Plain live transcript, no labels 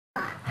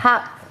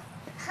Hop,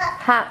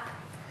 hop,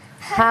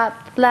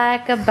 hop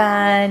like a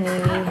bunny.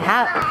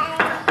 Hop,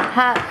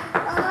 hop,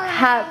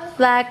 hop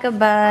like a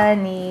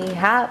bunny.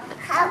 Hop,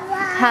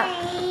 hop.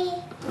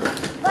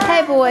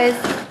 Hey boys,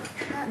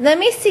 let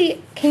me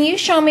see. Can you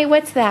show me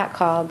what's that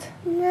called?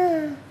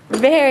 No.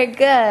 Very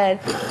good.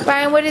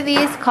 Brian, what are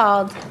these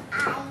called?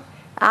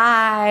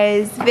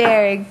 Eyes.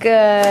 Very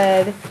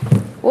good.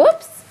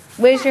 Whoops.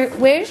 Where's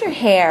your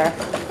hair?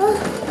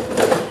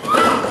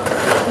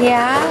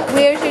 Yeah?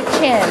 Where's your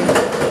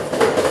chin?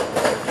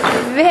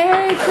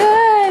 Very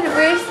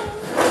good.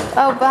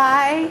 Oh,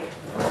 bye.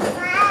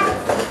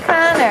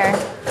 Connor,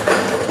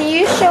 can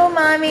you show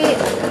mommy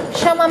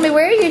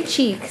where are your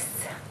cheeks?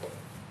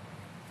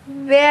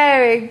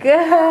 Very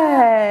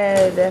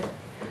good.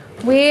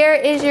 Where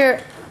is your,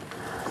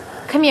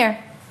 come here,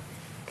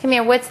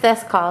 what's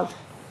this called?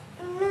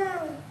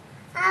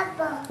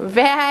 Elbow.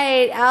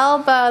 Right,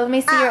 elbow. Let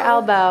me see your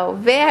elbow.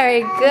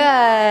 Very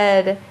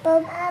good.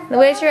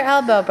 Where's your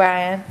elbow,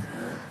 Brian?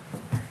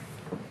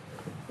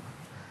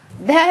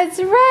 That's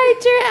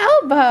right, your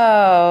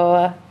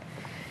elbow.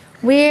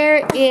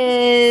 Where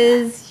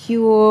is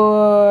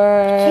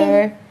your...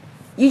 Chin.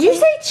 Did you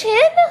say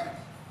chin?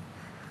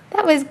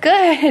 That was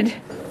good.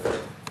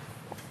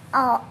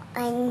 Oh,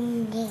 I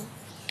need it.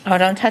 Oh,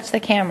 don't touch the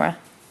camera.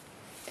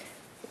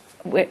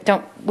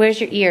 Where's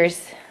your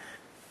ears?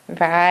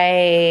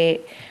 Right.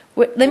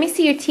 Let me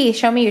see your teeth.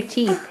 Show me your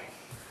teeth.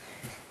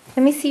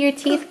 Let me see your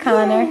teeth,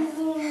 Connor.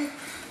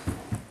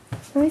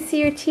 Let me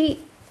see your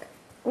teeth.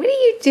 What are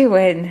you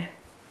doing?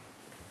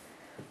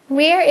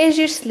 Where is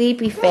your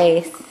sleepy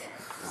face?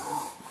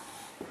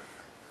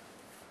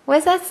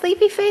 What's that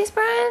sleepy face,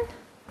 Brian?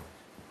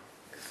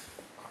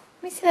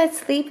 Let me see that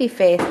sleepy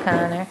face,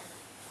 Connor.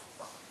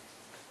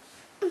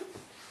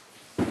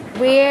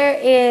 Where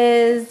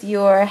is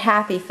your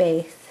happy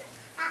face?